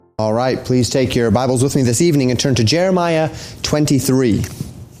All right, please take your Bibles with me this evening and turn to Jeremiah 23.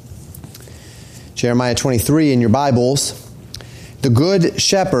 Jeremiah 23 in your Bibles. The good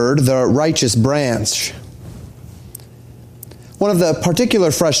shepherd, the righteous branch. One of the particular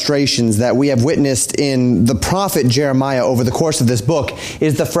frustrations that we have witnessed in the prophet Jeremiah over the course of this book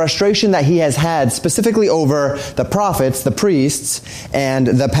is the frustration that he has had specifically over the prophets, the priests, and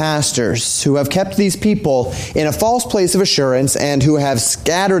the pastors who have kept these people in a false place of assurance and who have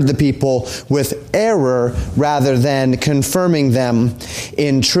scattered the people with error rather than confirming them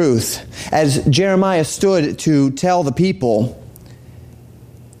in truth. As Jeremiah stood to tell the people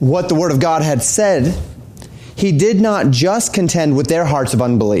what the Word of God had said, he did not just contend with their hearts of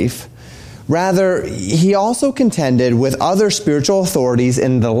unbelief. Rather, he also contended with other spiritual authorities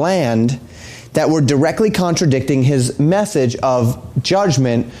in the land that were directly contradicting his message of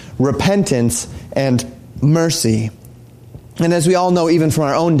judgment, repentance, and mercy. And as we all know, even from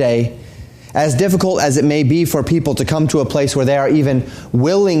our own day, as difficult as it may be for people to come to a place where they are even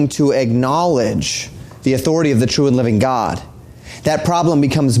willing to acknowledge the authority of the true and living God, that problem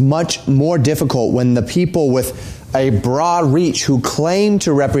becomes much more difficult when the people with a broad reach who claim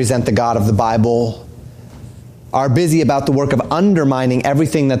to represent the God of the Bible are busy about the work of undermining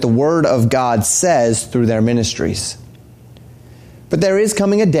everything that the Word of God says through their ministries. But there is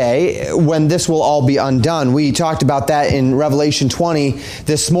coming a day when this will all be undone. We talked about that in Revelation 20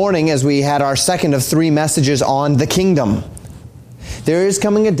 this morning as we had our second of 3 messages on the kingdom. There is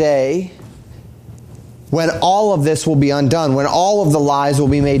coming a day when all of this will be undone, when all of the lies will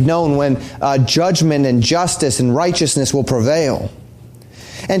be made known, when judgment and justice and righteousness will prevail.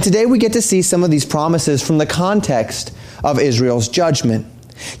 And today we get to see some of these promises from the context of Israel's judgment.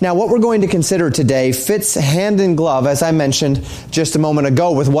 Now, what we're going to consider today fits hand in glove, as I mentioned just a moment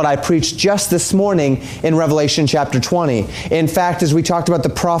ago, with what I preached just this morning in Revelation chapter 20. In fact, as we talked about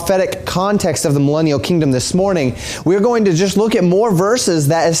the prophetic context of the millennial kingdom this morning, we're going to just look at more verses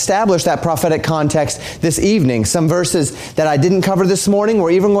that establish that prophetic context this evening. Some verses that I didn't cover this morning.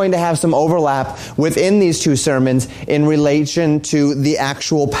 We're even going to have some overlap within these 2 sermons in relation to the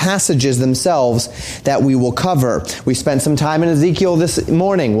actual passages themselves that we will cover. We spent some time in Ezekiel this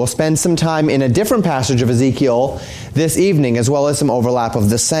morning. We'll spend some time in a different passage of Ezekiel this evening, as well as some overlap of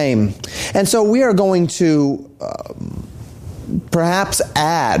the same. And so we are going to perhaps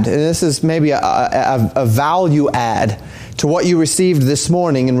add, and this is maybe a value add to what you received this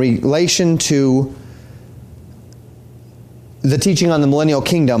morning in relation to the teaching on the millennial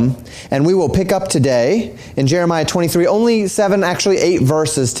kingdom, and we will pick up today in Jeremiah 23, only 8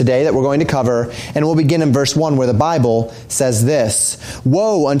 verses today that we're going to cover, and we'll begin in verse 1 where the Bible says this: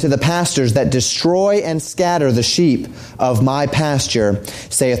 "Woe unto the pastors that destroy and scatter the sheep of my pasture,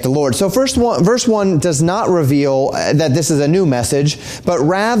 saith the Lord." So verse 1 does not reveal that this is a new message, but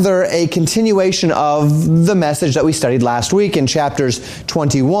rather a continuation of the message that we studied last week in chapters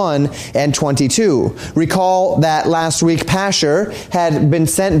 21 and 22. Recall that last week Pashur had been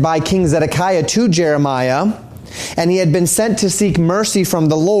sent by King Zedekiah to Jeremiah, and he had been sent to seek mercy from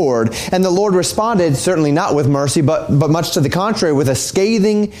the Lord. And the Lord responded, certainly not with mercy, but much to the contrary, with a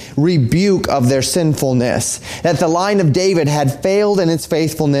scathing rebuke of their sinfulness. That the line of David had failed in its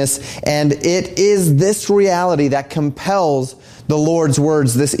faithfulness, and it is this reality that compels the Lord's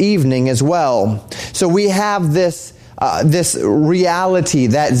words this evening as well. So we have this reality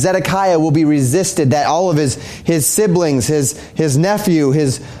that Zedekiah will be resisted, that all of his siblings, his nephew,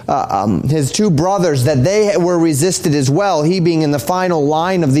 his 2 brothers, that they were resisted as well, he being in the final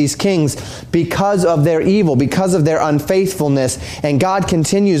line of these kings because of their evil, because of their unfaithfulness. And God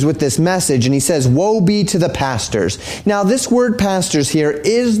continues with this message, and he says, "Woe be to the pastors." Now, this word pastors here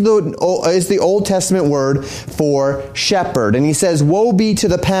is the Old Testament word for shepherd. And he says, "Woe be to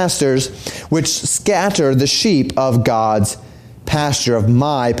the pastors which scatter the sheep of God's pasture, of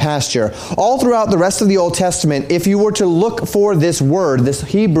my pasture." All throughout the rest of the Old Testament, if you were to look for this word, this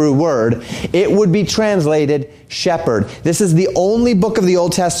Hebrew word, it would be translated shepherd. This is the only book of the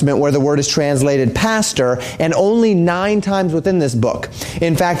Old Testament where the word is translated pastor, and only 9 times within this book.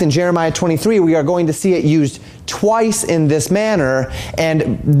 In fact, in Jeremiah 23, we are going to see it used twice in this manner,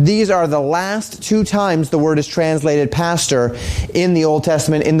 and these are the last 2 times the word is translated pastor in the Old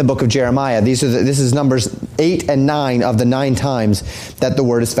Testament in the book of Jeremiah. This is Numbers 8 and 9 of the 9 times that the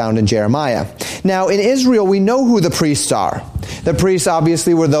word is found in Jeremiah. Now, in Israel, we know who the priests are. The priests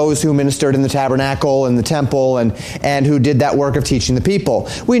obviously were those who ministered in the tabernacle and the temple and who did that work of teaching the people.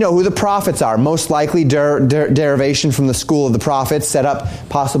 We know who the prophets are, most likely derivation from the school of the prophets, set up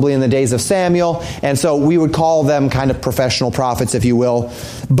possibly in the days of Samuel, and so we would call them kind of professional prophets, if you will.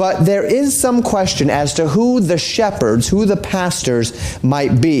 But there is some question as to who the shepherds, who the pastors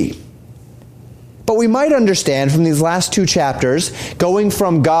might be. But we might understand from these last two chapters, going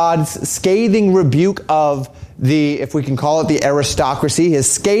from God's scathing rebuke of if we can call it the aristocracy, his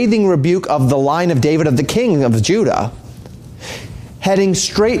scathing rebuke of the line of David, of the king of Judah, heading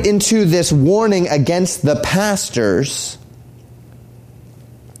straight into this warning against the pastors,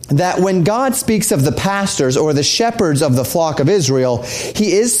 that when God speaks of the pastors or the shepherds of the flock of Israel,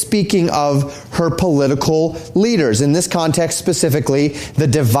 he is speaking of her political leaders. In this context specifically, the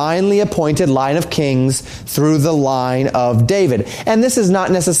divinely appointed line of kings through the line of David. And this is not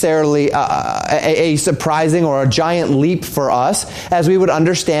necessarily a surprising or a giant leap for us, as we would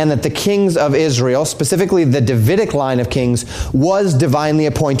understand that the kings of Israel, specifically the Davidic line of kings, was divinely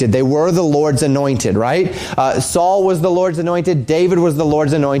appointed. They were the Lord's anointed, right? Saul was the Lord's anointed. David was the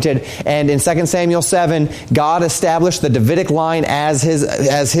Lord's anointed. And in 2 Samuel 7, God established the Davidic line as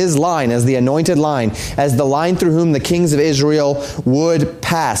his line, as the anointed line, as the line through whom the kings of Israel would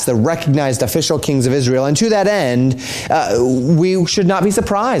pass, the recognized official kings of Israel. And to that end, we should not be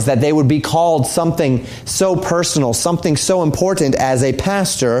surprised that they would be called something so personal, something so important as a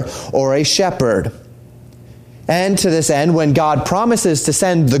pastor or a shepherd. And to this end, when God promises to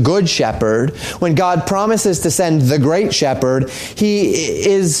send the good shepherd, when God promises to send the great shepherd, he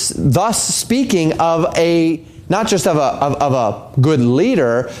is thus speaking of not just of a good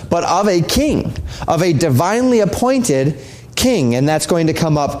leader, but of a king, of a divinely appointed king. And that's going to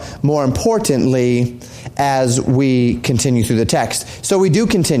come up more importantly as we continue through the text. So we do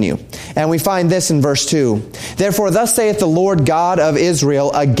continue, and we find this in verse 2. Therefore, thus saith the Lord God of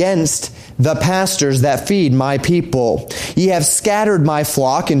Israel against the pastors that feed my people. Ye have scattered my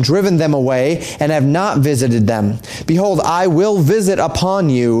flock and driven them away, and have not visited them. Behold, I will visit upon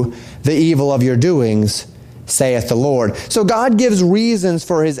you the evil of your doings, saith the Lord. So God gives reasons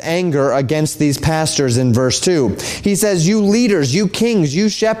for his anger against these pastors in verse 2. He says, you leaders, you kings, you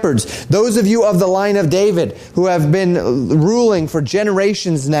shepherds, those of you of the line of David who have been ruling for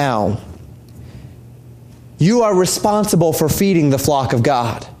generations now, you are responsible for feeding the flock of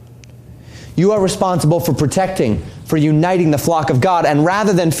God. You are responsible for protecting, for uniting the flock of God. And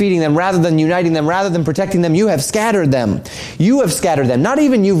rather than feeding them, rather than uniting them, rather than protecting them, you have scattered them. You have scattered them. Not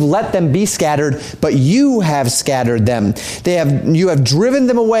even you've let them be scattered, but you have scattered them. You have driven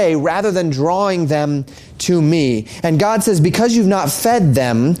them away rather than drawing them to me. And God says, because you've not fed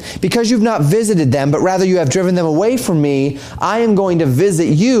them, because you've not visited them, but rather you have driven them away from me, I am going to visit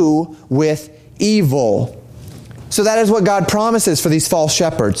you with evil. So that is what God promises for these false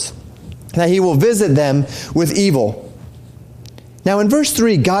shepherds, that he will visit them with evil. Now in verse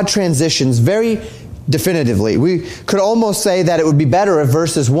 3, God transitions very definitively. We could almost say that it would be better if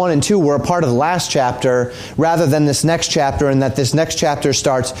verses 1 and 2 were a part of the last chapter rather than this next chapter, and that this next chapter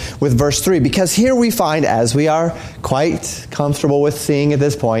starts with verse 3. Because here we find, as we are quite comfortable with seeing at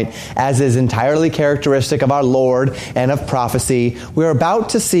this point, as is entirely characteristic of our Lord and of prophecy, we're about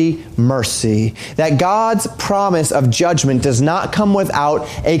to see mercy. That God's promise of judgment does not come without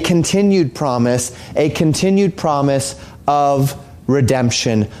a continued promise of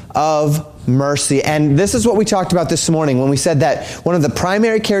redemption, of mercy. And this is what we talked about this morning when we said that one of the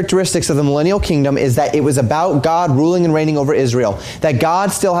primary characteristics of the millennial kingdom is that it was about God ruling and reigning over Israel, that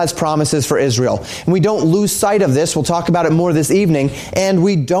God still has promises for Israel. And we don't lose sight of this. We'll talk about it more this evening. And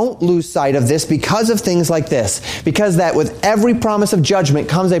we don't lose sight of this because of things like this. Because that with every promise of judgment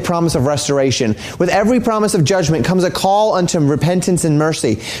comes a promise of restoration. With every promise of judgment comes a call unto repentance and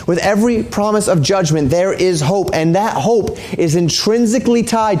mercy. With every promise of judgment there is hope. And that hope is intrinsically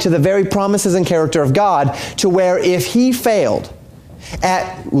tied to the very promises and character of God, to where if he failed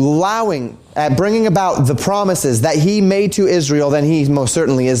at bringing about the promises that he made to Israel, then he most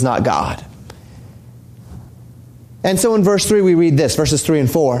certainly is not God. And so in verse 3 we read this, verses 3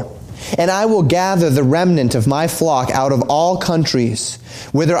 and 4. And I will gather the remnant of my flock out of all countries,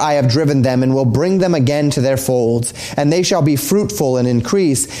 whither I have driven them, and will bring them again to their folds. And they shall be fruitful and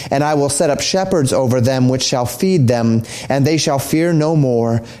increase, and I will set up shepherds over them, which shall feed them. And they shall fear no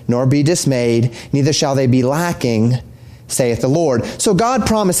more, nor be dismayed, neither shall they be lacking, saith the Lord. So God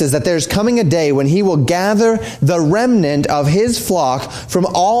promises that there's coming a day when he will gather the remnant of his flock from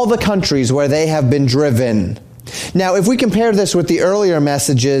all the countries where they have been driven. Now, if we compare this with the earlier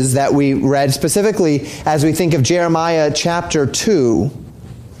messages that we read, specifically as we think of Jeremiah chapter 2,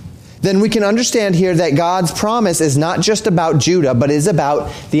 then we can understand here that God's promise is not just about Judah, but is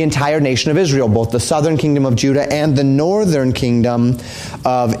about the entire nation of Israel, both the southern kingdom of Judah and the northern kingdom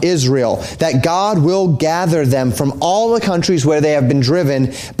of Israel. That God will gather them from all the countries where they have been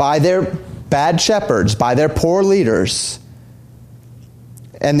driven by their bad shepherds, by their poor leaders,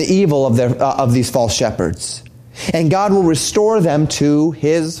 and the evil of these false shepherds. And God will restore them to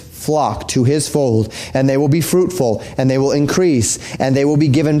His flock, to His fold, and they will be fruitful, and they will increase, and they will be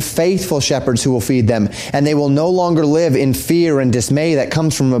given faithful shepherds who will feed them, and they will no longer live in fear and dismay that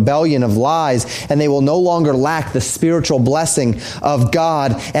comes from rebellion of lies, and they will no longer lack the spiritual blessing of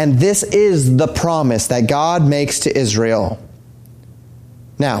God. And this is the promise that God makes to Israel.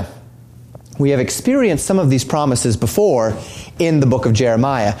 Now, we have experienced some of these promises before in the book of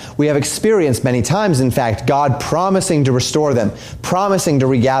Jeremiah. We have experienced many times, in fact, God promising to restore them, promising to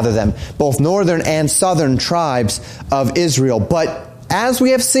regather them, both northern and southern tribes of Israel. But as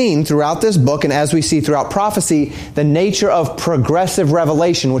we have seen throughout this book, and as we see throughout prophecy, the nature of progressive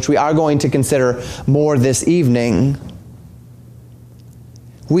revelation, which we are going to consider more this evening,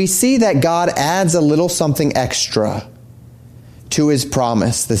 we see that God adds a little something extra to His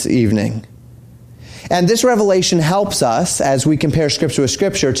promise this evening. And this revelation helps us, as we compare Scripture with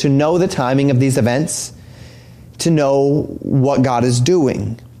Scripture, to know the timing of these events, to know what God is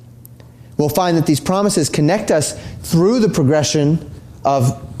doing. We'll find that these promises connect us through the progression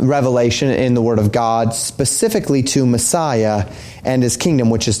of revelation in the Word of God, specifically to Messiah and His kingdom,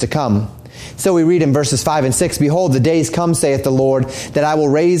 which is to come. So we read in verses 5 and 6, "Behold, the days come, saith the Lord, that I will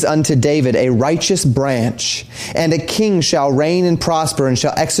raise unto David a righteous branch, and a king shall reign and prosper, and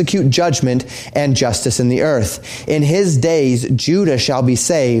shall execute judgment and justice in the earth. In his days Judah shall be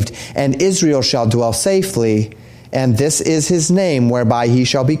saved, and Israel shall dwell safely. And this is his name, whereby he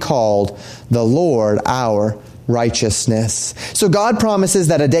shall be called, the Lord our righteousness." So God promises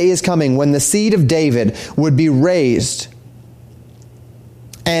that a day is coming when the seed of David would be raised,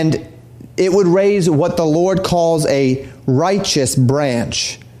 and it would raise what the Lord calls a righteous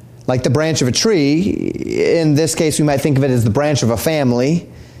branch. Like the branch of a tree, in this case we might think of it as the branch of a family,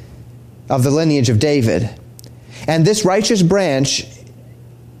 of the lineage of David. And this righteous branch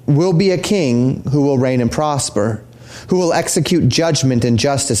will be a king who will reign and prosper, who will execute judgment and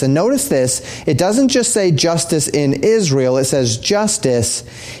justice. And notice this, it doesn't just say justice in Israel, it says justice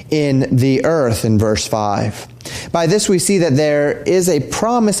in the earth in verse 5. By this we see that there is a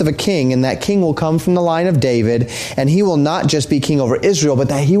promise of a king, and that king will come from the line of David, and he will not just be king over Israel, but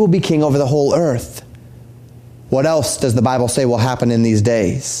that he will be king over the whole earth. What else does the Bible say will happen in these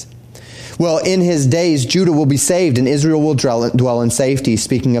days? Well, in his days, Judah will be saved, and Israel will dwell in safety,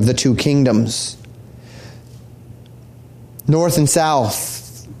 speaking of the two kingdoms. North and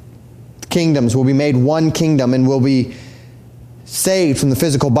south kingdoms will be made one kingdom, and will be saved from the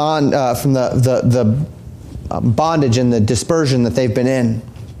physical bond, from the bondage and the dispersion that they've been in.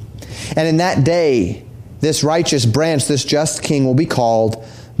 And in that day, this righteous branch, this just king, will be called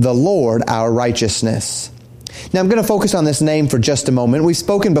the Lord our righteousness. Now I'm going to focus on this name for just a moment. We've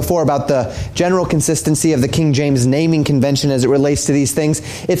spoken before about the general consistency of the King James naming convention as it relates to these things.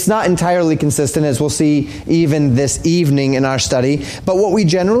 It's not entirely consistent, as we'll see even this evening in our study. But what we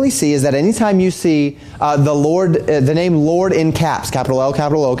generally see is that anytime you see the name Lord in caps, capital L,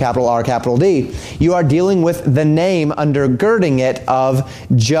 capital O, capital R, capital D, you are dealing with the name undergirding it of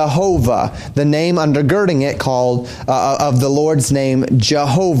Jehovah. The name undergirding it called of the Lord's name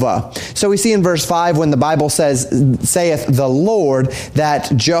Jehovah. So we see in verse 5 when the Bible saith the Lord,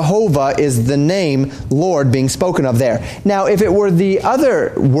 that Jehovah is the name Lord being spoken of there. Now, if it were the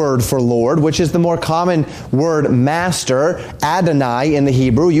other word for Lord, which is the more common word master, Adonai in the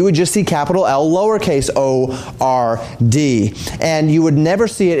Hebrew, you would just see capital L, lowercase O-R-D. And you would never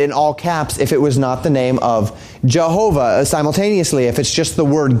see it in all caps if it was not the name of Jehovah. Simultaneously, if it's just the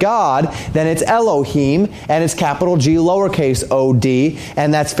word God, then it's Elohim, and it's capital G, lowercase o-d,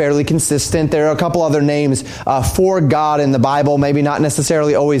 and that's fairly consistent. There are a couple other names for God in the Bible, maybe not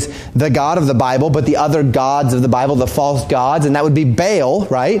necessarily always the God of the Bible, but the other gods of the Bible, the false gods, and that would be Baal,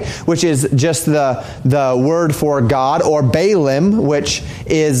 right, which is just the word for God, or Baalim, which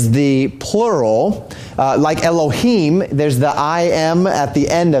is the plural. Like Elohim, there's the I am at the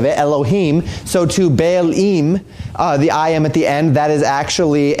end of it, Elohim. So to Baalim, the I am at the end, that is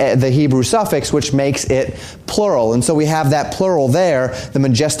actually the Hebrew suffix, which makes it plural. And so we have that plural there, the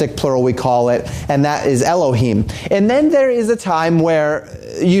majestic plural we call it, and that is Elohim. And then there is a time where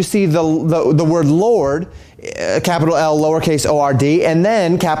you see the word Lord capital L, lowercase O-R-D, and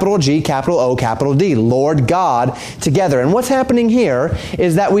then capital G, capital O, capital D, Lord God together. And what's happening here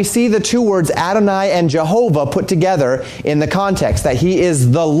is that we see the two words Adonai and Jehovah put together in the context, that he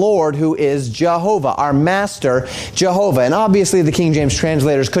is the Lord who is Jehovah, our master Jehovah. And obviously the King James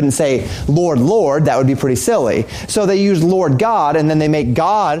translators couldn't say Lord, Lord. That would be pretty silly. So they use Lord God, and then they make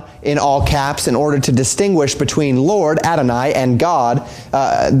God in all caps in order to distinguish between Lord, Adonai, and God,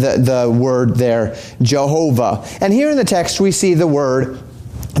 the word there, Jehovah. And here in the text we see the word,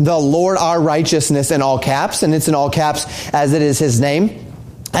 the Lord our righteousness, in all caps, and it's in all caps as it is his name.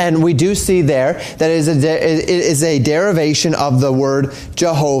 And we do see there that it is a derivation of the word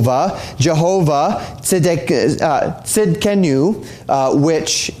Jehovah, Tzidkenu,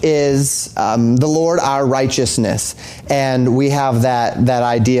 which is the Lord our righteousness. And we have that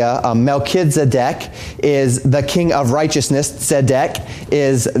idea. Melchizedek is the king of righteousness. Tzedek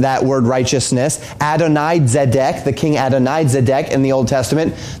is that word righteousness. Adonai-Zedek, the king Adonai-Zedek in the Old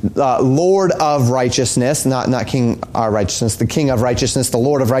Testament, Lord of righteousness, not king our righteousness, the king of righteousness, the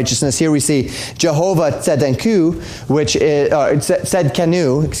Lord of righteousness. Here we see Jehovah Tzedkenu, which is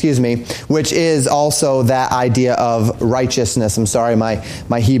Tzedkenu, which is also that idea of righteousness. I'm sorry, my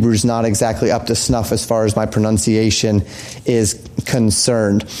Hebrew's not exactly up to snuff as far as my pronunciation is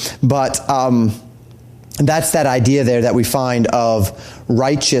concerned. But that's that idea there that we find of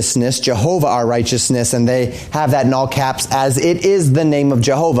righteousness, Jehovah our righteousness, and they have that in all caps as it is the name of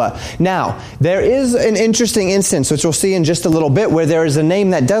Jehovah. Now, there is an interesting instance, which we'll see in just a little bit, where there is a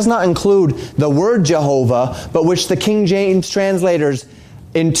name that does not include the word Jehovah, but which the King James translators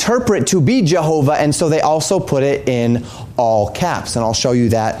interpret to be Jehovah, and so they also put it in all caps, and I'll show you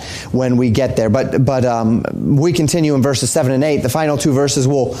that when we get there. But we continue in verses 7 and 8. The final two verses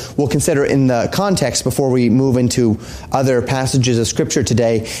we'll consider in the context before we move into other passages of Scripture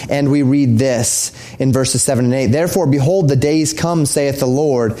today. And we read this in verses 7 and 8. Therefore, behold, the days come, saith the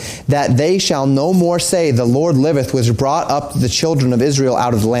Lord, that they shall no more say, the Lord liveth, which brought up the children of Israel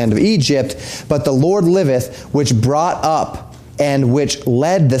out of the land of Egypt, but the Lord liveth, which brought up and which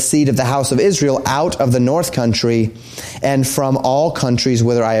led the seed of the house of Israel out of the north country and from all countries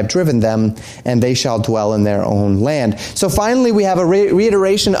whither I have driven them, and they shall dwell in their own land. So finally, we have a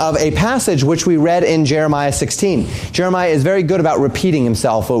reiteration of a passage which we read in Jeremiah 16. Jeremiah is very good about repeating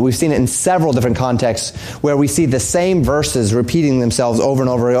himself. We've seen it in several different contexts where we see the same verses repeating themselves over and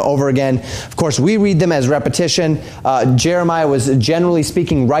over again. Of course, we read them as repetition. Jeremiah was generally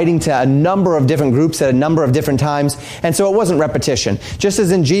speaking writing to a number of different groups at a number of different times, and so it wasn't repetition. Just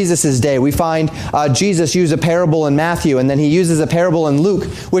as in Jesus' day, we find Jesus use a parable in Matthew, and then he uses a parable in Luke,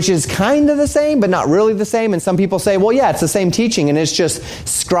 which is kind of the same, but not really the same. And some people say, well, yeah, it's the same teaching, and it's just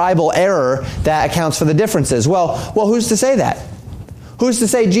scribal error that accounts for the differences. Well, who's to say that? Who's to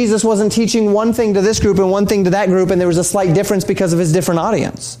say Jesus wasn't teaching one thing to this group and one thing to that group, and there was a slight difference because of his different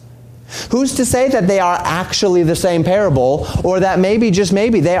audience? Who's to say that they are actually the same parable, or that maybe, just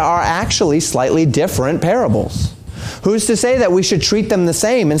maybe, they are actually slightly different parables? Who's to say that we should treat them the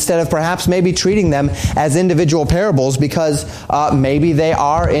same instead of perhaps maybe treating them as individual parables, because maybe they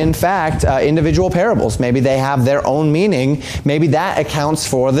are in fact individual parables. Maybe they have their own meaning. Maybe that accounts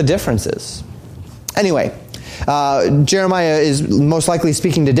for the differences. Anyway, Jeremiah is most likely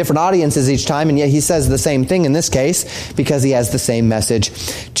speaking to different audiences each time, and yet he says the same thing in this case because he has the same message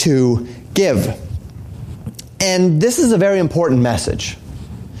to give. And this is a very important message.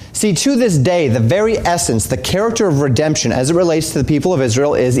 See, to this day, the very essence, the character of redemption as it relates to the people of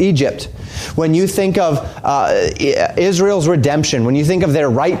Israel is Egypt. When you think of Israel's redemption, when you think of their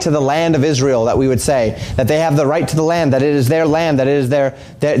right to the land of Israel, that we would say, that they have the right to the land, that it is their land, that it is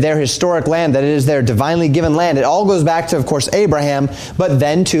their historic land, that it is their divinely given land. It all goes back to, of course, Abraham, but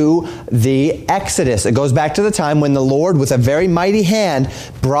then to the Exodus. It goes back to the time when the Lord, with a very mighty hand,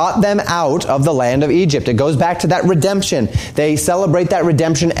 brought them out of the land of Egypt. It goes back to that redemption. They celebrate that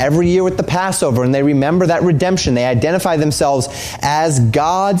redemption every year with the Passover, and they remember that redemption. They identify themselves as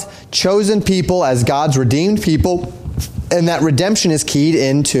God's chosen people, as God's redeemed people, and that redemption is keyed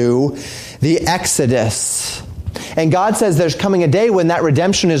into the Exodus. And God says there's coming a day when that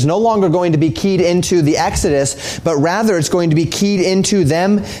redemption is no longer going to be keyed into the Exodus, but rather it's going to be keyed into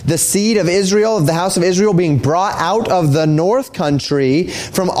them, the seed of Israel, of the house of Israel, being brought out of the north country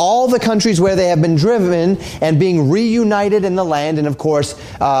from all the countries where they have been driven and being reunited in the land. And of course,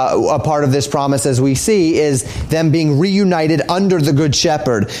 a part of this promise, as we see, is them being reunited under the Good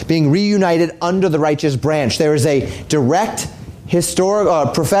Shepherd, being reunited under the righteous branch. There is a direct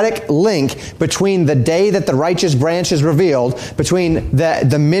prophetic link between the day that the righteous branch is revealed, between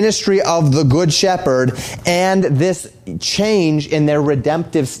the ministry of the Good Shepherd, and this change in their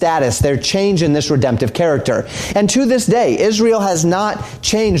redemptive status, their change in this redemptive character. And to this day, Israel has not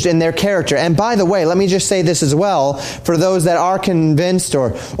changed in their character. And by the way, let me just say this as well, for those that are convinced or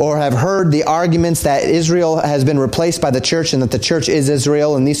have heard the arguments that Israel has been replaced by the church and that the church is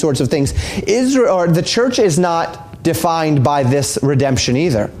Israel and these sorts of things. The church is not defined by this redemption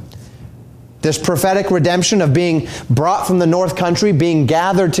either. This prophetic redemption of being brought from the north country, being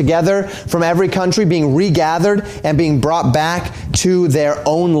gathered together from every country, being regathered and being brought back to their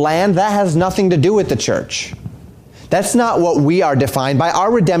own land, that has nothing to do with the church. That's not what we are defined by.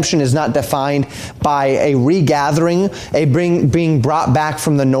 Our redemption is not defined by a regathering, being brought back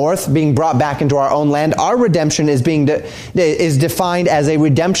from the north, being brought back into our own land. Our redemption is defined as a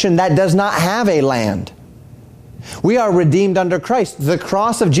redemption that does not have a land. We are redeemed under Christ. The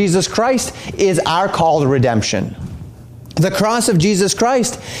cross of Jesus Christ is our call to redemption. The cross of Jesus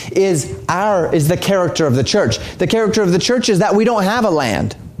Christ is the character of the church. The character of the church is that we don't have a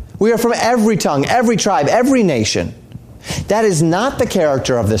land. We are from every tongue, every tribe, every nation. That is not the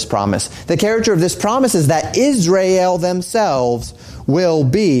character of this promise. The character of this promise is that Israel themselves will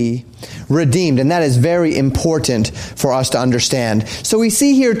be redeemed. And that is very important for us to understand. So we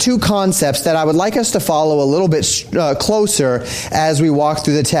see here two concepts that I would like us to follow a little bit closer as we walk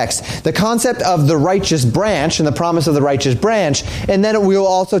through the text. The concept of the righteous branch and the promise of the righteous branch. And then we will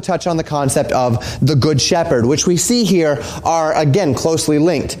also touch on the concept of the good shepherd, which we see here are, again, closely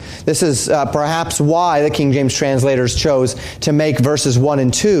linked. This is perhaps why the King James translators chose to make verses 1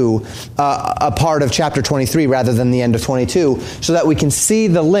 and 2 a part of chapter 23 rather than the end of 22, so that we can see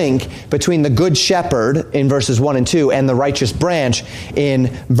the link between the good shepherd in verses 1 and 2 and the righteous branch in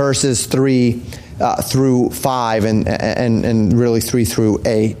verses 3 through 5 and really 3 through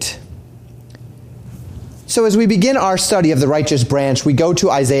 8. So as we begin our study of the righteous branch, we go to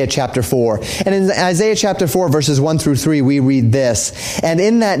Isaiah chapter 4. And in Isaiah chapter 4, verses 1 through 3, we read this. And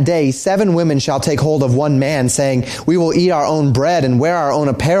in that day, 7 women shall take hold of one man, saying, we will eat our own bread and wear our own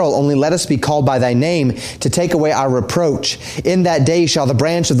apparel, only let us be called by thy name, to take away our reproach. In that day shall the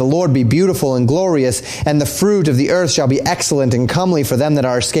branch of the Lord be beautiful and glorious, and the fruit of the earth shall be excellent and comely for them that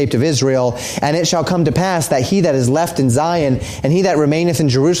are escaped of Israel. And it shall come to pass that he that is left in Zion, and he that remaineth in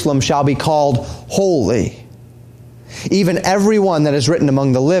Jerusalem, shall be called holy, even every one that is written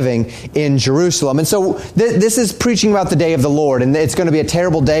among the living in Jerusalem. And so this is preaching about the day of the Lord, and it's going to be a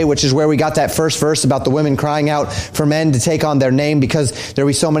terrible day, which is where we got that first verse about the women crying out for men to take on their name because there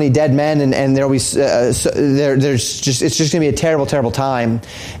will be so many dead men, and there'll be it's just going to be a terrible, terrible time.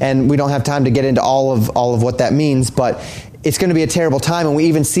 And we don't have time to get into all of what that means, but it's going to be a terrible time, and we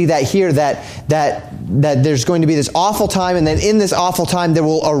even see that here, that there's going to be this awful time, and then in this awful time there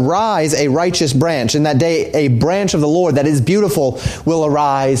will arise a righteous branch. In that day, a branch of the Lord that is beautiful will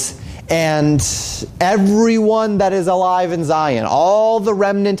arise, and everyone that is alive in Zion, all the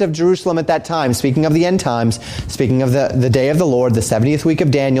remnant of Jerusalem at that time, speaking of the end times, speaking of the day of the Lord, the 70th week of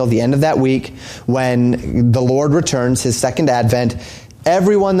Daniel, the end of that week, when the Lord returns, his second advent,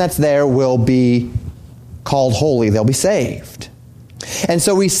 everyone that's there will be called holy. They'll be saved. And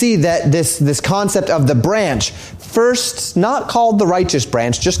so we see that this concept of the branch, first not called the righteous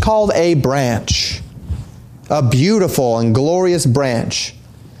branch, just called a branch, a beautiful and glorious branch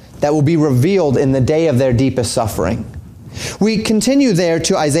that will be revealed in the day of their deepest suffering. We continue there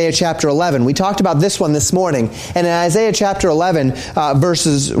to Isaiah chapter 11. We talked about this one this morning. And in Isaiah chapter 11,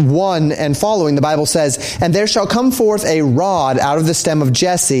 verses 1 and following, the Bible says, and there shall come forth a rod out of the stem of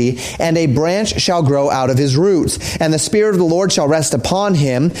Jesse, and a branch shall grow out of his roots. And the Spirit of the Lord shall rest upon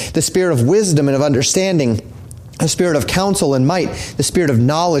him, the Spirit of wisdom and of understanding, the spirit of counsel and might, the spirit of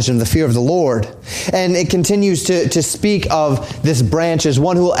knowledge and the fear of the Lord. And it continues to speak of this branch as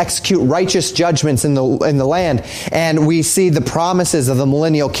one who will execute righteous judgments in the land. And we see the promises of the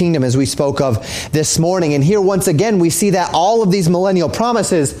millennial kingdom as we spoke of this morning. And here once again we see that all of these millennial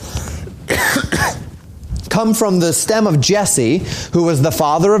promises come from the stem of Jesse, who was the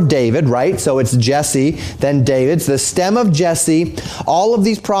father of David, right? So it's Jesse, then David. It's the stem of Jesse. All of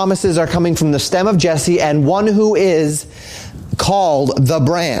these promises are coming from the stem of Jesse, and one who is called the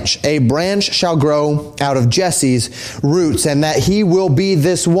branch. A branch shall grow out of Jesse's roots, and that he will be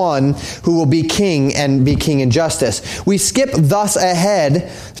this one who will be king and be king in justice. We skip thus ahead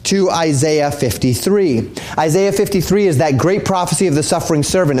to Isaiah 53. Isaiah 53 is that great prophecy of the suffering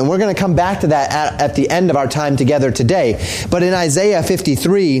servant, and we're going to come back to that at the end of our time together today. But in Isaiah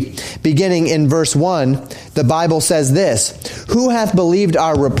 53, beginning in verse 1, the Bible says this, who hath believed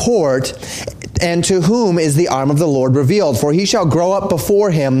our report, And to whom is the arm of the Lord revealed? For he shall grow up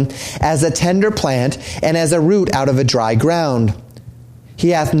before him as a tender plant and as a root out of a dry ground. He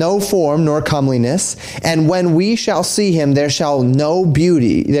hath no form nor comeliness, and when we shall see him, there is no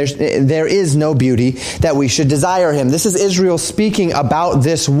beauty that we should desire him. This is Israel speaking about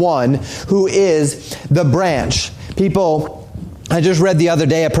this one who is the branch. I just read the other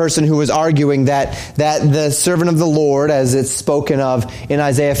day a person who was arguing that the servant of the Lord, as it's spoken of in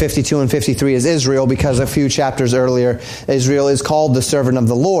Isaiah 52 and 53, is Israel, because a few chapters earlier, Israel is called the servant of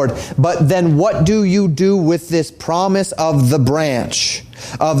the Lord. But then what do you do with this promise of the branch,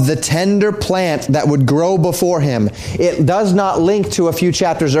 of the tender plant that would grow before him? It does not link to a few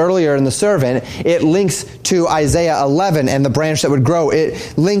chapters earlier in the servant. It links to Isaiah 11 and the branch that would grow.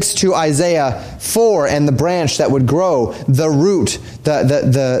 It links to Isaiah 4 and the branch that would grow, the root,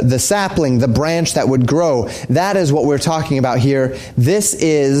 the sapling, the branch that would grow. That is what we're talking about here. This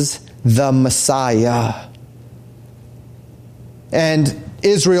is the Messiah. And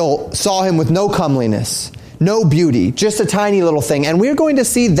Israel saw him with no comeliness, no beauty, just a tiny little thing. And we're going to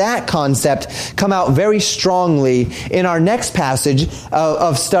see that concept come out very strongly in our next passage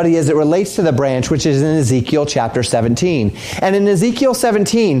of study as it relates to the branch, which is in Ezekiel chapter 17. And in Ezekiel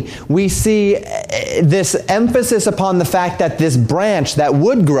 17, we see this emphasis upon the fact that this branch that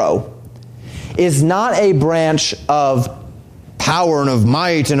would grow is not a branch of power and of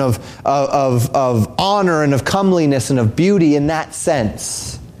might and of honor and of comeliness and of beauty in that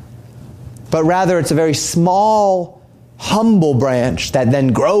sense. But rather it's a very small, humble branch that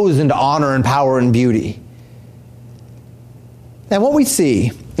then grows into honor and power and beauty. And what we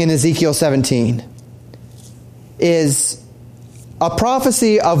see in Ezekiel 17 is a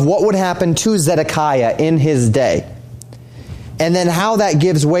prophecy of what would happen to Zedekiah in his day. And then how that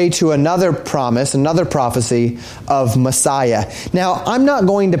gives way to another promise, another prophecy of Messiah. Now, I'm not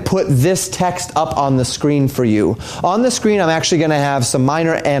going to put this text up on the screen for you. On the screen, I'm actually going to have some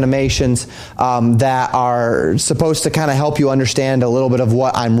minor animations that are supposed to kind of help you understand a little bit of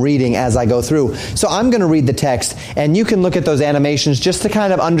what I'm reading as I go through. So I'm going to read the text, and you can look at those animations just to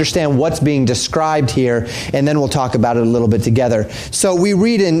kind of understand what's being described here, and then we'll talk about it a little bit together. So we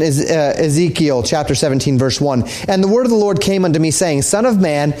read in Ezekiel chapter 17, verse 1, "And the word of the Lord came unto me, saying, Son of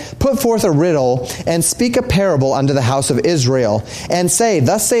man, put forth a riddle, and speak a parable unto the house of Israel, and say,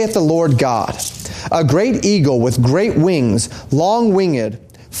 Thus saith the Lord God, a great eagle with great wings, long-winged,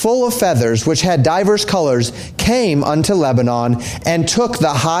 full of feathers, which had divers colors, came unto Lebanon, and took the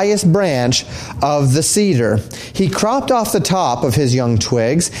highest branch of the cedar. He cropped off the top of his young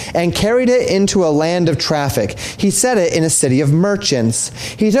twigs, and carried it into a land of traffic. He set it in a city of merchants.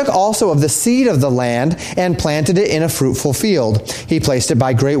 He took also of the seed of the land, and planted it in a fruitful field. He placed it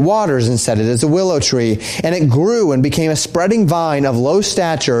by great waters, and set it as a willow tree. And it grew, and became a spreading vine of low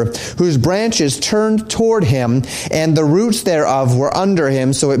stature, whose branches turned toward him, and the roots thereof were under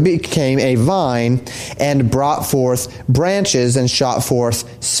him, so it became a vine, and brought forth branches, and shot forth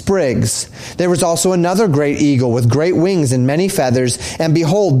sprigs. There was also another great eagle with great wings and many feathers, and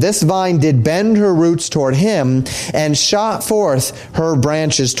behold, this vine did bend her roots toward him, and shot forth her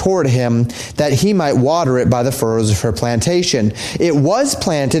branches toward him, that he might water it by the furrows of her plantation. It was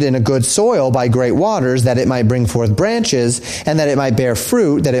planted in a good soil by great waters, that it might bring forth branches, and that it might bear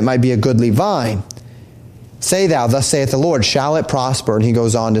fruit, that it might be a goodly vine. Say thou, thus saith the Lord, shall it prosper? And he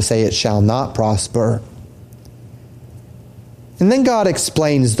goes on to say, it shall not prosper. And then God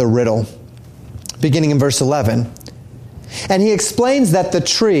explains the riddle, beginning in verse 11. And he explains that the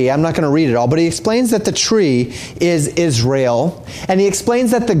tree, I'm not going to read it all, but he explains that the tree is Israel. And he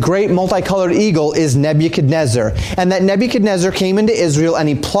explains that the great multicolored eagle is Nebuchadnezzar. And that Nebuchadnezzar came into Israel and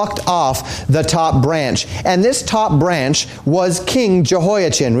he plucked off the top branch. And this top branch was King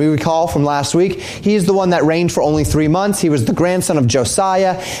Jehoiachin. We recall from last week, he's the one that reigned for only 3 months. He was the grandson of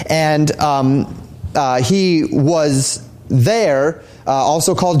Josiah. And he was there,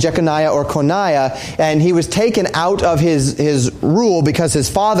 also called Jeconiah or Coniah, and he was taken out of his rule because his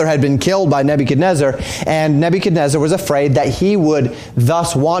father had been killed by Nebuchadnezzar, and Nebuchadnezzar was afraid that he would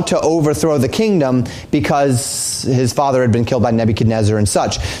thus want to overthrow the kingdom because his father had been killed by Nebuchadnezzar and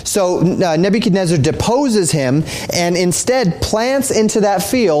such. So Nebuchadnezzar deposes him and instead plants into that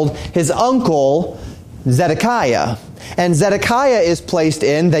field his uncle Zedekiah. And Zedekiah is placed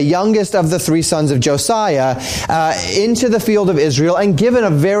in, the youngest of the 3 sons of Josiah, into the field of Israel and given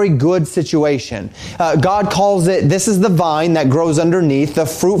a very good situation. God calls it, this is the vine that grows underneath, the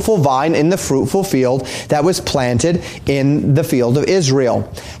fruitful vine in the fruitful field that was planted in the field of Israel.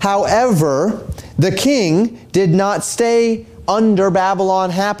 However, the king did not stay under Babylon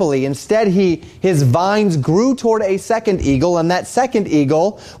happily. Instead, his vines grew toward a second eagle, and that second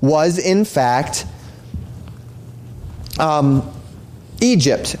eagle was, in fact,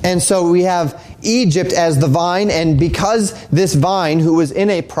 Egypt. And so we have Egypt as the vine, and because this vine, who was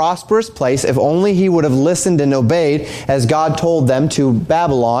in a prosperous place, if only he would have listened and obeyed as God told them to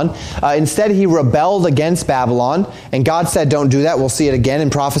Babylon, instead he rebelled against Babylon, and God said, don't do that. We'll see it again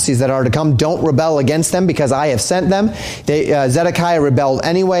in prophecies that are to come. Don't rebel against them because I have sent them. Zedekiah rebelled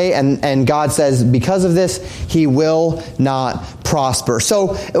anyway, and God says because of this, he will not prosper.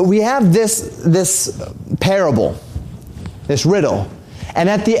 So we have this parable, this riddle. And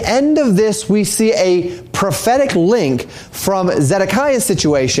at the end of this, we see a prophetic link from Zedekiah's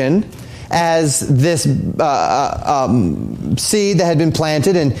situation as this seed that had been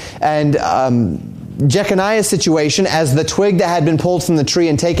planted, and Jeconiah's situation as the twig that had been pulled from the tree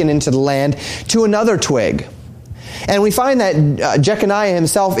and taken into the land, to another twig. And we find that Jeconiah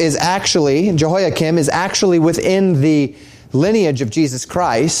himself Jehoiakim is actually within the lineage of Jesus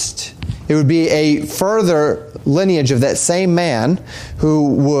Christ. It would be a further lineage of that same man who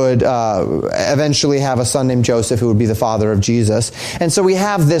would eventually have a son named Joseph, who would be the father of Jesus. And so we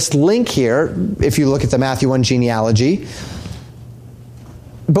have this link here, if you look at the Matthew 1 genealogy.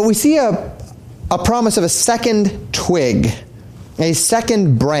 But we see a promise of a second twig, a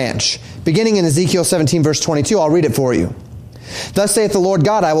second branch, beginning in Ezekiel 17, verse 22. I'll read it for you. Thus saith the Lord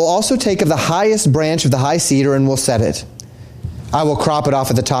God, I will also take of the highest branch of the high cedar and will set it. I will crop it off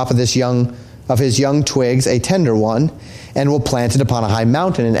at the top of his young twigs, a tender one, and will plant it upon a high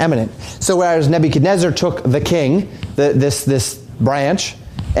mountain and eminent. So whereas Nebuchadnezzar took the king, this branch,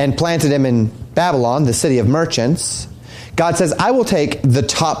 and planted him in Babylon, the city of merchants, God says, I will take the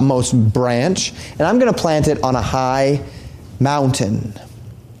topmost branch, and I'm going to plant it on a high mountain.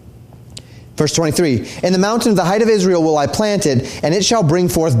 Verse 23, in the mountain of the height of Israel will I plant it, and it shall bring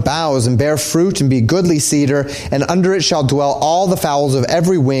forth boughs and bear fruit and be goodly cedar, and under it shall dwell all the fowls of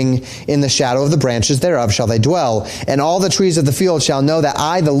every wing. In the shadow of the branches thereof shall they dwell. And all the trees of the field shall know that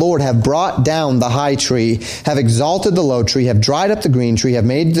I, the Lord, have brought down the high tree, have exalted the low tree, have dried up the green tree, have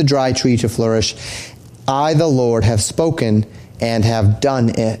made the dry tree to flourish. I, the Lord, have spoken and have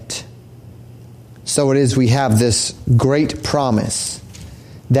done it. So it is we have this great promise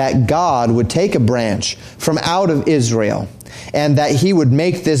that God would take a branch from out of Israel, and that he would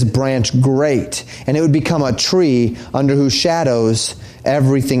make this branch great, and it would become a tree under whose shadows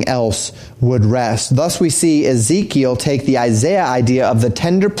everything else would rest. Thus we see Ezekiel take the Isaiah idea of the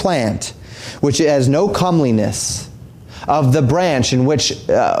tender plant, which has no comeliness, of the branch in which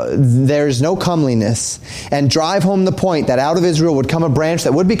there is no comeliness, and drive home the point that out of Israel would come a branch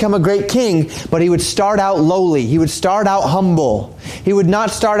that would become a great king, but he would start out lowly. He would start out humble. He would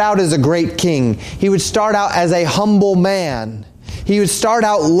not start out as a great king. He would start out as a humble man. He would start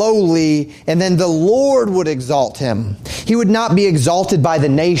out lowly, and then the Lord would exalt him. He would not be exalted by the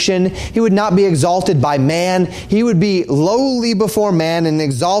nation. He would not be exalted by man. He would be lowly before man and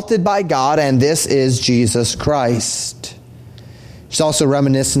exalted by God, and this is Jesus Christ. It's also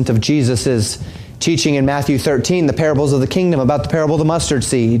reminiscent of Jesus' teaching in Matthew 13, the parables of the kingdom, about the parable of the mustard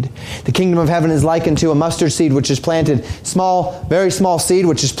seed. The kingdom of heaven is likened to a mustard seed which is planted, small, very small seed,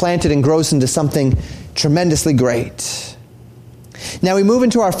 which is planted and grows into something tremendously great. Now we move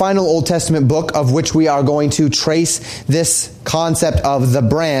into our final Old Testament book, of which we are going to trace this concept of the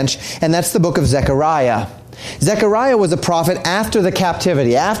branch, and that's the book of Zechariah. Zechariah was a prophet after the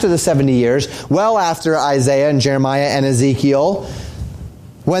captivity, after the 70 years, well after Isaiah and Jeremiah and Ezekiel,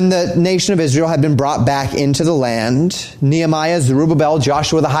 when the nation of Israel had been brought back into the land. Nehemiah, Zerubbabel,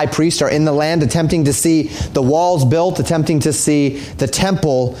 Joshua the high priest are in the land, attempting to see the walls built, attempting to see the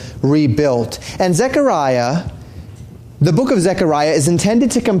temple rebuilt. And Zechariah, the book of Zechariah, is intended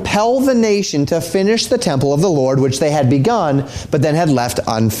to compel the nation to finish the temple of the Lord, which they had begun, but then had left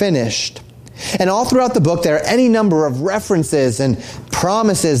unfinished. And all throughout the book, there are any number of references and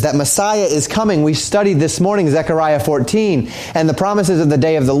promises that Messiah is coming. We studied this morning Zechariah 14 and the promises of the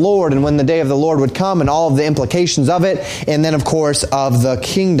day of the Lord, and when the day of the Lord would come, and all of the implications of it, and then, of course, of the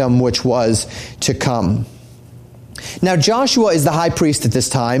kingdom which was to come. Now, Joshua is the high priest at this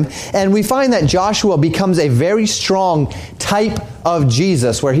time, and we find that Joshua becomes a very strong type of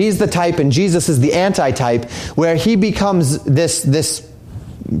Jesus, where he's the type and Jesus is the antitype, where he becomes this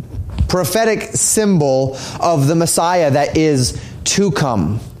prophetic symbol of the Messiah that is to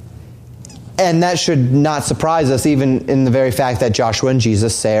come. And that should not surprise us, even in the very fact that Joshua and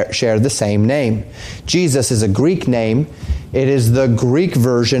Jesus share the same name. Jesus is a Greek name. It is the Greek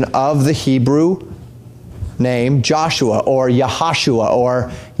version of the Hebrew name Joshua or Yahashua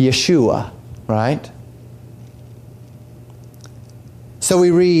or Yeshua, right? So we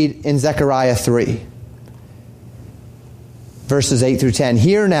read in Zechariah 3, verses 8 through 10,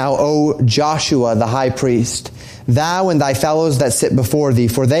 Hear now, O Joshua the high priest, thou and thy fellows that sit before thee,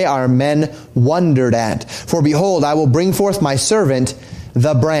 for they are men wondered at. For behold, I will bring forth my servant,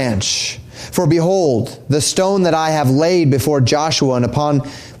 the branch. For behold, the stone that I have laid before Joshua, and upon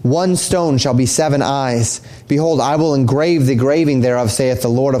one stone shall be 7 eyes. Behold, I will engrave the graving thereof, saith the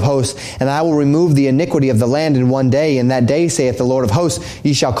Lord of hosts, and I will remove the iniquity of the land in one day. In that day, saith the Lord of hosts,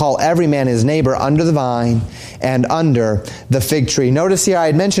 ye shall call every man his neighbor under the vine and under the fig tree. Notice here I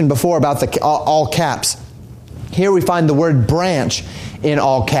had mentioned before about the all caps. Here we find the word branch in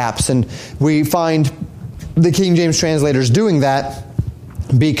all caps, and we find the King James translators doing that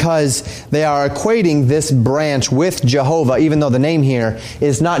because they are equating this branch with Jehovah, even though the name here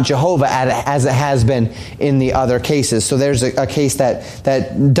is not Jehovah as it has been in the other cases. So there's a case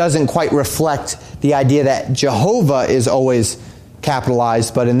that doesn't quite reflect the idea that Jehovah is always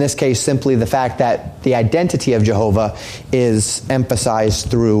capitalized, but in this case simply the fact that the identity of Jehovah is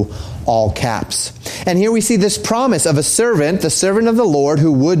emphasized through all caps. And here we see this promise of a servant, the servant of the Lord,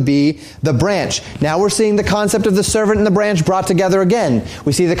 who would be the branch. Now we're seeing the concept of the servant and the branch brought together again.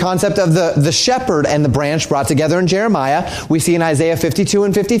 We see the concept of the shepherd and the branch brought together in Jeremiah. We see in Isaiah 52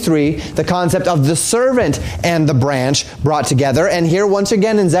 and 53 the concept of the servant and the branch brought together. And here once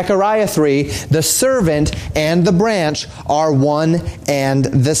again in Zechariah 3, the servant and the branch are one and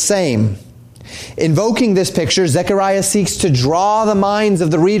the same. Invoking this picture, Zechariah seeks to draw the minds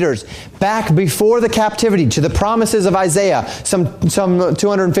of the readers back before the captivity to the promises of Isaiah some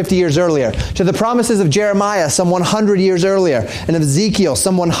 250 years earlier, to the promises of Jeremiah some 100 years earlier, and of Ezekiel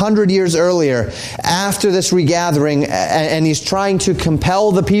some 100 years earlier. After this regathering, and he's trying to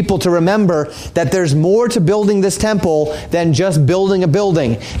compel the people to remember that there's more to building this temple than just building a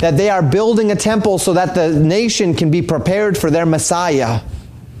building, that they are building a temple so that the nation can be prepared for their Messiah.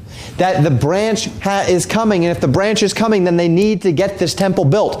 That the branch is coming, and if the branch is coming, then they need to get this temple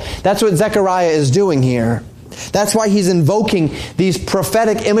built. That's what Zechariah is doing here. That's why he's invoking these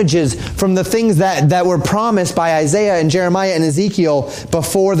prophetic images from the things that were promised by Isaiah and Jeremiah and Ezekiel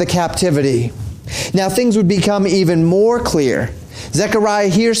before the captivity. Now things would become even more clear. Zechariah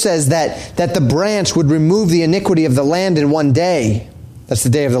here says that the branch would remove the iniquity of the land in one day. That's the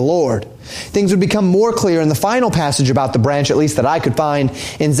day of the Lord. Things would become more clear in the final passage about the branch, at least that I could find,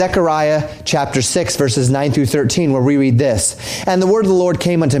 in Zechariah chapter 6, verses 9 through 13, where we read this. And the word of the Lord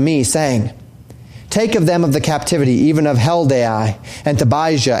came unto me, saying, Take of them of the captivity, even of Heldai, and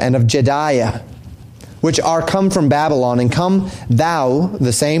Tobijah, and of Jediah, which are come from Babylon, and come thou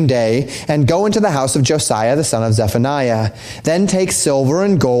the same day, and go into the house of Josiah the son of Zephaniah. Then take silver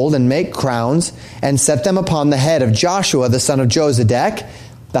and gold, and make crowns, and set them upon the head of Joshua the son of Josedek,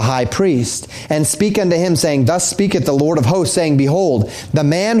 the high priest, and speak unto him, saying, Thus speaketh the Lord of hosts, saying, Behold, the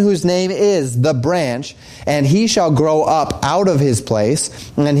man whose name is the branch, and he shall grow up out of his place,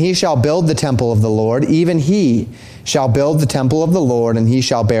 and he shall build the temple of the Lord, even he shall build the temple of the Lord, and he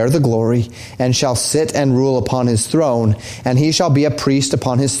shall bear the glory, and shall sit and rule upon his throne, and he shall be a priest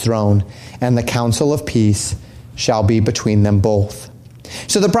upon his throne, and the counsel of peace shall be between them both.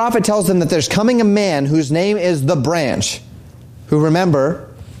 So the prophet tells them that there's coming a man whose name is the branch, who, remember,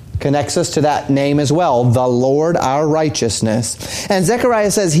 connects us to that name as well, the Lord our righteousness. And Zechariah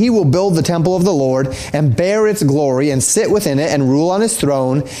says he will build the temple of the Lord and bear its glory and sit within it and rule on his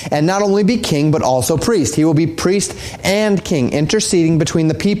throne and not only be king but also priest. He will be priest and king, interceding between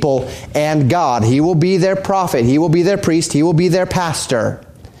the people and God. He will be their prophet. He will be their priest. He will be their pastor.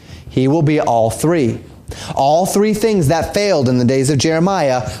 He will be all three. All three things that failed in the days of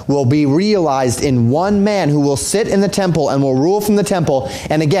Jeremiah will be realized in one man who will sit in the temple and will rule from the temple.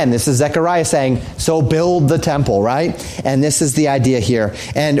 And again, this is Zechariah saying, so build the temple, right? And this is the idea here.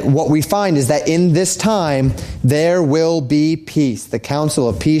 And what we find is that in this time, there will be peace. The counsel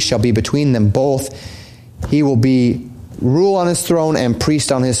of peace shall be between them both. He will be rule on his throne and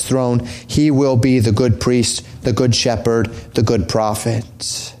priest on his throne. He will be the good priest, the good shepherd, the good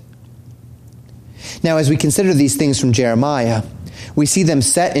prophet. Now, as we consider these things from Jeremiah, we see them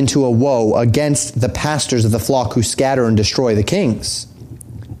set into a woe against the pastors of the flock who scatter and destroy the kings.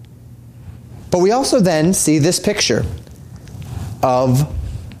 But we also then see this picture of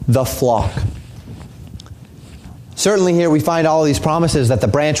the flock. Certainly here we find all these promises that the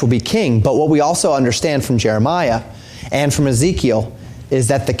branch will be king, but what we also understand from Jeremiah and from Ezekiel is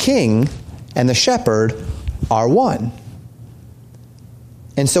that the king and the shepherd are one.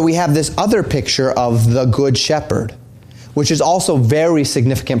 And so we have this other picture of the good shepherd, which is also very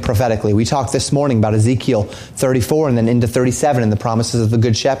significant prophetically. We talked this morning about Ezekiel 34 and then into 37 and the promises of the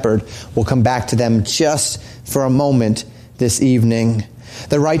good shepherd. We'll come back to them just for a moment this evening.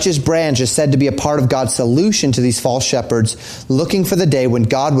 The righteous branch is said to be a part of God's solution to these false shepherds, looking for the day when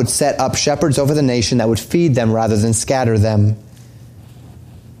God would set up shepherds over the nation that would feed them rather than scatter them.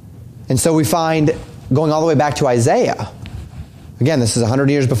 And so we find, going all the way back to Isaiah, again, this is 100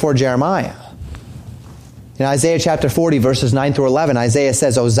 years before Jeremiah. In Isaiah chapter 40, verses 9 through 11, Isaiah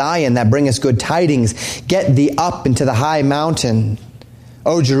says, O Zion, that bringest good tidings, get thee up into the high mountain.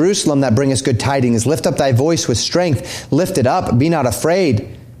 O Jerusalem, that bringest good tidings, lift up thy voice with strength. Lift it up, be not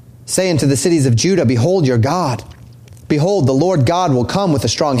afraid. Say unto the cities of Judah, behold your God. Behold, the Lord God will come with a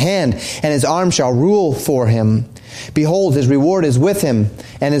strong hand, and his arm shall rule for him. Behold, his reward is with him,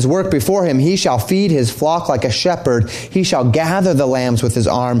 and his work before him. He shall feed his flock like a shepherd. He shall gather the lambs with his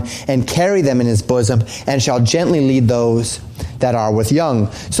arm, and carry them in his bosom, and shall gently lead those that are with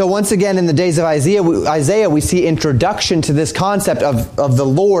young. So once again, in the days of Isaiah, we see introduction to this concept of the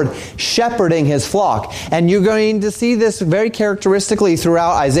Lord shepherding his flock. And you're going to see this very characteristically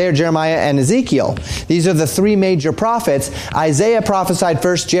throughout Isaiah, Jeremiah, and Ezekiel. These are the three major prophets. Isaiah prophesied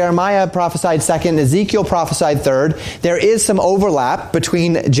first, Jeremiah prophesied second, Ezekiel prophesied third. There is some overlap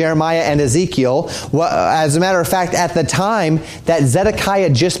between Jeremiah and Ezekiel. As a matter of fact, at the time that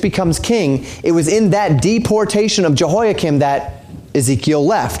Zedekiah just becomes king, it was in that deportation of Jehoiakim that Ezekiel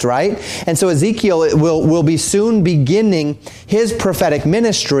left, right? And so Ezekiel will be soon beginning his prophetic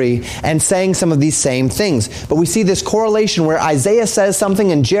ministry and saying some of these same things. But we see this correlation where Isaiah says something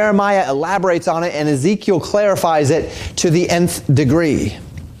and Jeremiah elaborates on it and Ezekiel clarifies it to the nth degree.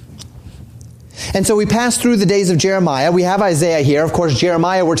 And so we pass through the days of Jeremiah. We have Isaiah here. Of course,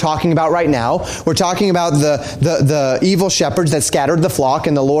 Jeremiah we're talking about right now. We're talking about the evil shepherds that scattered the flock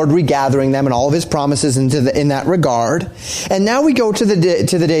and the Lord regathering them and all of his promises in that regard. And now we go to the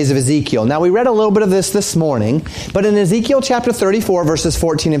days of Ezekiel. Now we read a little bit of this morning, but in Ezekiel chapter 34 verses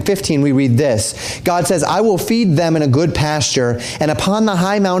 14 and 15 we read this. God says, I will feed them in a good pasture, and upon the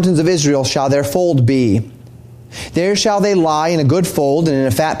high mountains of Israel shall their fold be. There shall they lie in a good fold, and in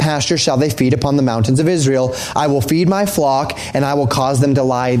a fat pasture shall they feed upon the mountains of Israel. I will feed my flock, and I will cause them to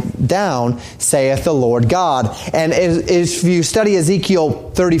lie down, saith the Lord God. And if you study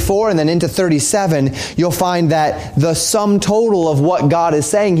Ezekiel 34 and then into 37, you'll find that the sum total of what God is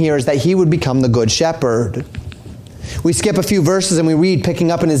saying here is that he would become the good shepherd. We skip a few verses and we read,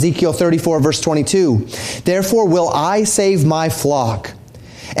 picking up in Ezekiel 34 verse 22, Therefore will I save my flock,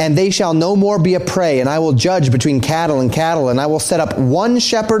 and they shall no more be a prey, and I will judge between cattle, and I will set up one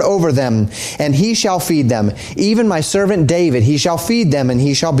shepherd over them, and he shall feed them. Even my servant David, he shall feed them, and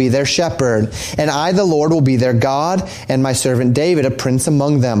he shall be their shepherd. And I, the Lord, will be their God, and my servant David a prince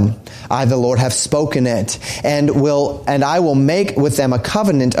among them. I, the Lord, have spoken it, and I will make with them a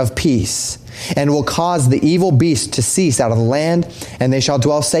covenant of peace, and will cause the evil beast to cease out of the land, and they shall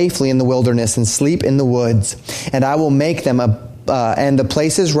dwell safely in the wilderness and sleep in the woods. And I will make them and the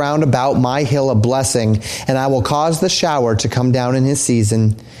places round about my hill a blessing, and I will cause the shower to come down in his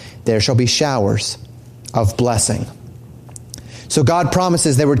season. There shall be showers of blessing. So God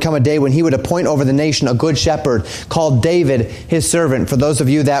promises there would come a day when he would appoint over the nation a good shepherd called David, his servant. For those of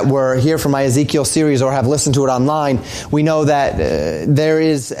you that were here for my Ezekiel series or have listened to it online, we know that there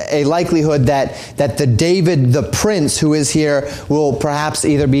is a likelihood that the David, the prince who is here, will perhaps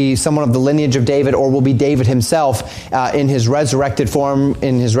either be someone of the lineage of David or will be David himself in his resurrected form,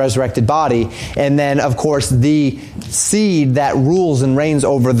 in his resurrected body. And then, of course, the seed that rules and reigns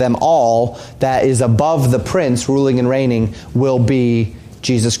over them all, that is above the prince ruling and reigning, will be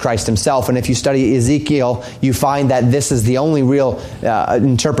Jesus Christ himself. And if you study Ezekiel, you find that this is the only real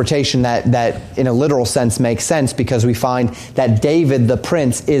interpretation that in a literal sense makes sense, because we find that David the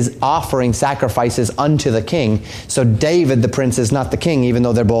prince is offering sacrifices unto the king. So David the prince is not the king, even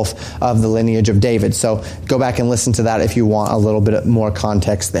though they're both of the lineage of David. So go back and listen to that if you want a little bit more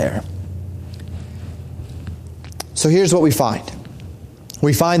context there. So here's what we find.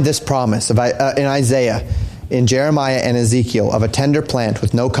 We find this promise in Isaiah, in Jeremiah and Ezekiel, of a tender plant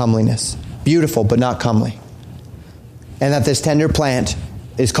with no comeliness, beautiful but not comely. And that this tender plant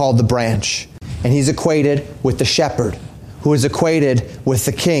is called the branch. And he's equated with the shepherd, who is equated with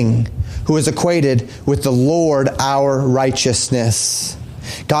the king, who is equated with the Lord our righteousness.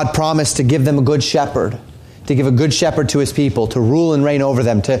 God promised to give them a good shepherd, to give a good shepherd to his people, to rule and reign over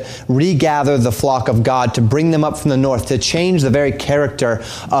them, to regather the flock of God, to bring them up from the north, to change the very character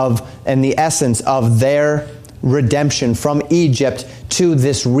of and the essence of their redemption from Egypt to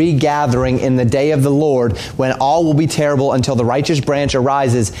this regathering in the day of the Lord, when all will be terrible until the righteous branch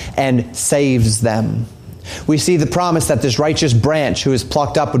arises and saves them. We see the promise that this righteous branch who is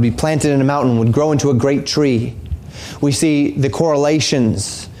plucked up would be planted in a mountain, would grow into a great tree. We see the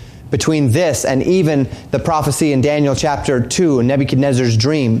correlations between this and even the prophecy in Daniel chapter 2, Nebuchadnezzar's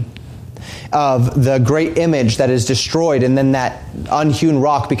dream of the great image that is destroyed, and then that unhewn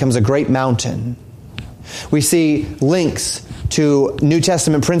rock becomes a great mountain. We see links to New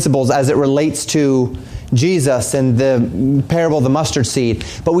Testament principles as it relates to Jesus and the parable of the mustard seed.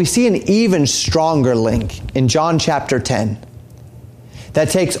 But we see an even stronger link in John chapter 10 that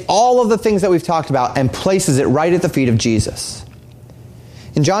takes all of the things that we've talked about and places it right at the feet of Jesus.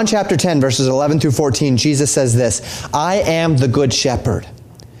 In John chapter 10, verses 11 through 14, Jesus says this, "I am the good shepherd.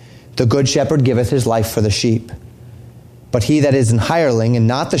 The good shepherd giveth his life for the sheep. But he that is an hireling and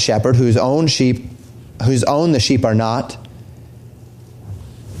not the shepherd, whose own the sheep are not,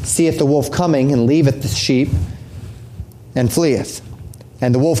 seeth the wolf coming, and leaveth the sheep, and fleeth.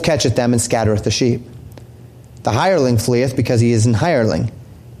 And the wolf catcheth them, and scattereth the sheep. The hireling fleeth, because he is an hireling,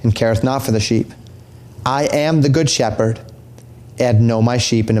 and careth not for the sheep. I am the good shepherd, and know my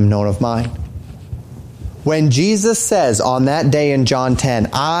sheep, and am known of mine." When Jesus says on that day in John 10,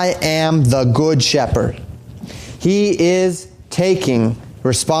 "I am the good shepherd," he is taking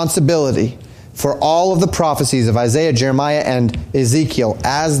responsibility for all of the prophecies of Isaiah, Jeremiah, and Ezekiel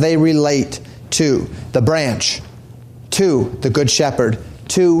as they relate to the branch, to the good shepherd,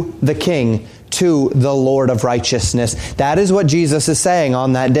 to the king, to the Lord of righteousness. That is what Jesus is saying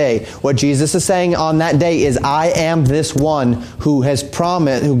on that day. What Jesus is saying on that day is, I am this one who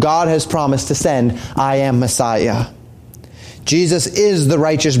God has promised to send. I am Messiah. Jesus is the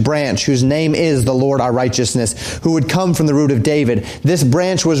righteous branch whose name is the Lord our righteousness, who would come from the root of David. This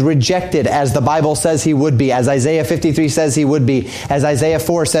branch was rejected as the Bible says he would be, as Isaiah 53 says he would be, as Isaiah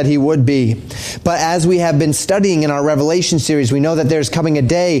 4 said he would be. But as we have been studying in our Revelation series, we know that there's coming a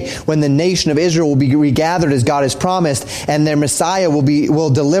day when the nation of Israel will be regathered as God has promised, and their Messiah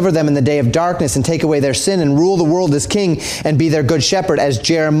will deliver them in the day of darkness and take away their sin and rule the world as king and be their good shepherd, as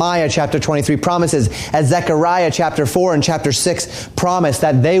Jeremiah chapter 23 promises, as Zechariah chapter 4 and chapter 6 promise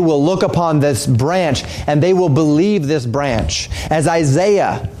that they will look upon this branch and they will believe this branch. As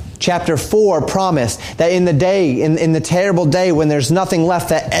Isaiah chapter 4 promised that in the day, in the terrible day when there's nothing left,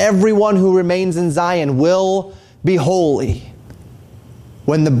 that everyone who remains in Zion will be holy.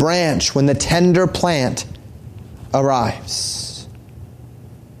 When the branch, when the tender plant arrives.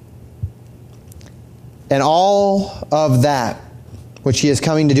 And all of that which he is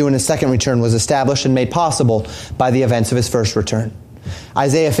coming to do in his second return was established and made possible by the events of his first return.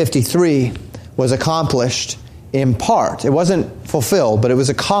 Isaiah 53 was accomplished in part. It wasn't fulfilled, but it was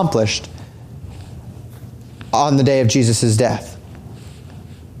accomplished on the day of Jesus' death.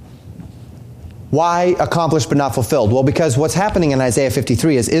 Why accomplished but not fulfilled? Well, because what's happening in Isaiah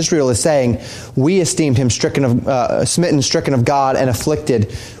 53 is Israel is saying, we esteemed him smitten, stricken of God, and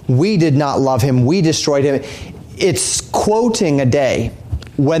afflicted. We did not love him. We destroyed him. It's quoting a day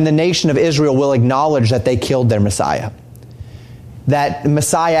when the nation of Israel will acknowledge that they killed their Messiah. That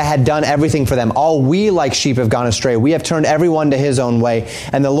Messiah had done everything for them. All we like sheep have gone astray. We have turned everyone to his own way.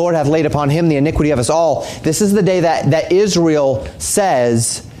 And the Lord hath laid upon him the iniquity of us all. This is the day that Israel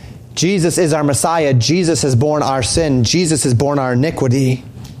says, Jesus is our Messiah. Jesus has borne our sin. Jesus has borne our iniquity.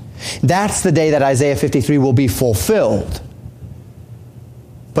 That's the day that Isaiah 53 will be fulfilled.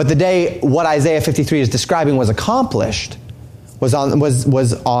 But the day what Isaiah 53 is describing was accomplished was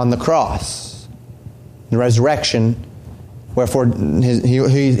on the cross. The resurrection, wherefore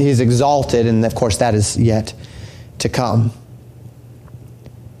he's exalted, and of course that is yet to come.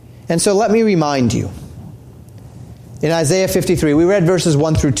 And so let me remind you, in Isaiah 53, we read verses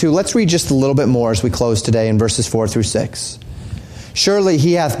 1 through 2. Let's read just a little bit more as we close today in verses 4 through 6. Surely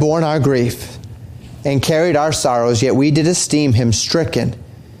he hath borne our grief and carried our sorrows, yet we did esteem him stricken,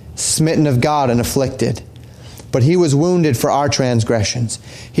 smitten of God, and afflicted. But he was wounded for our transgressions.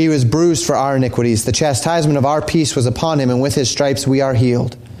 He was bruised for our iniquities. The chastisement of our peace was upon him, and with his stripes we are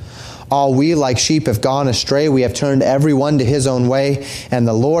healed. All we like sheep have gone astray. We have turned every one to his own way, and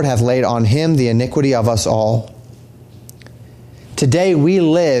the Lord hath laid on him the iniquity of us all. Today we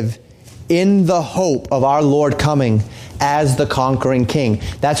live in the hope of our Lord coming as the conquering king.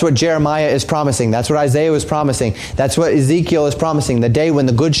 That's what Jeremiah is promising. That's what Isaiah was promising. That's what Ezekiel is promising. The day when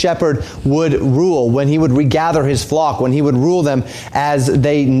the good shepherd would rule, when he would regather his flock, when he would rule them as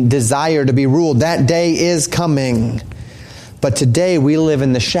they desire to be ruled. That day is coming. But today we live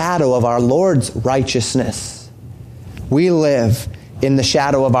in the shadow of our Lord's righteousness. We live in the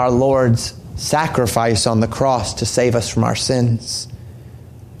shadow of our Lord's sacrifice on the cross to save us from our sins.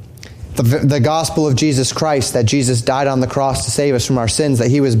 The gospel of Jesus Christ, that Jesus died on the cross to save us from our sins, that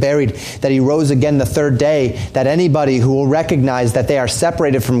he was buried, that he rose again the third day, that anybody who will recognize that they are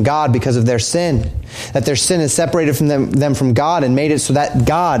separated from God because of their sin, that their sin has separated from them from God and made it so that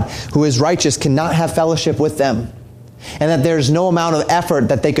God, who is righteous, cannot have fellowship with them. And that there's no amount of effort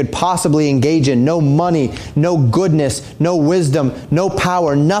that they could possibly engage in, no money, no goodness, no wisdom, no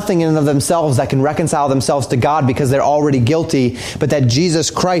power, nothing in and of themselves that can reconcile themselves to God because they're already guilty, but that Jesus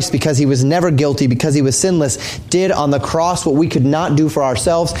Christ, because he was never guilty, because he was sinless, did on the cross what we could not do for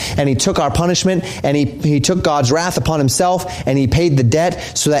ourselves, and he took our punishment, and he took God's wrath upon himself, and he paid the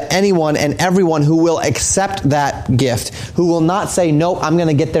debt so that anyone and everyone who will accept that gift, who will not say, nope, I'm going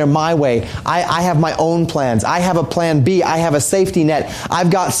to get there my way. I have my own plans. I have a plan B. I have a safety net. I've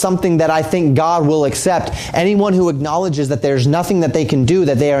got something that I think God will accept. Anyone who acknowledges that there's nothing that they can do,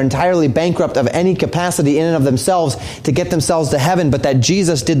 that they are entirely bankrupt of any capacity in and of themselves to get themselves to heaven, but that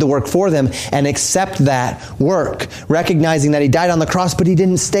Jesus did the work for them, and accept that work, recognizing that he died on the cross, but he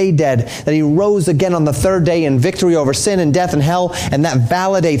didn't stay dead, that he rose again on the third day in victory over sin and death and hell, and that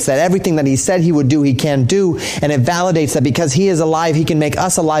validates that everything that he said he would do, he can do, and it validates that because he is alive, he can make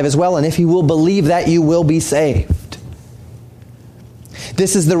us alive as well, and if you will believe that, you will be saved.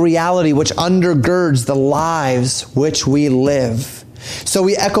 This is the reality which undergirds the lives which we live. So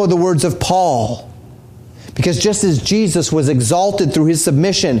we echo the words of Paul. Because just as Jesus was exalted through his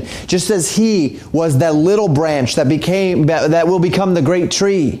submission, just as he was that little branch that will become the great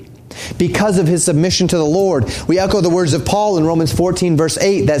tree, because of his submission to the Lord, we echo the words of Paul in Romans 14 verse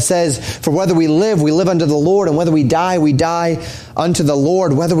 8 that says, for whether we live unto the Lord, and whether we die unto the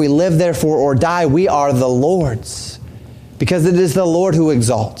Lord. Whether we live therefore or die, we are the Lord's. Because it is the Lord who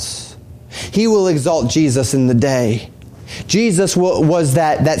exalts. He will exalt Jesus in the day. Jesus was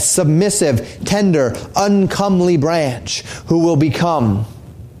that submissive, tender, uncomely branch who will become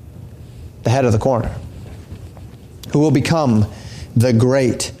the head of the corner. Who will become the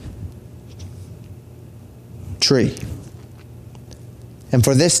great tree. And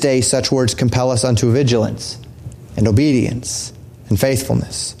for this day, such words compel us unto vigilance and obedience and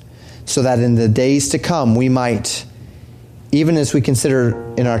faithfulness, so that in the days to come we might, even as we consider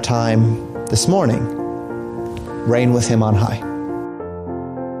in our time this morning, reign with him on high.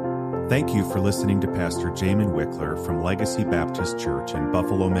 Thank you for listening to Pastor Jamin Wickler from Legacy Baptist Church in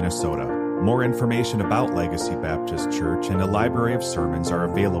Buffalo, Minnesota. More information about Legacy Baptist Church and a library of sermons are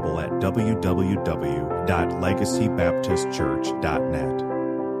available at www.legacybaptistchurch.net.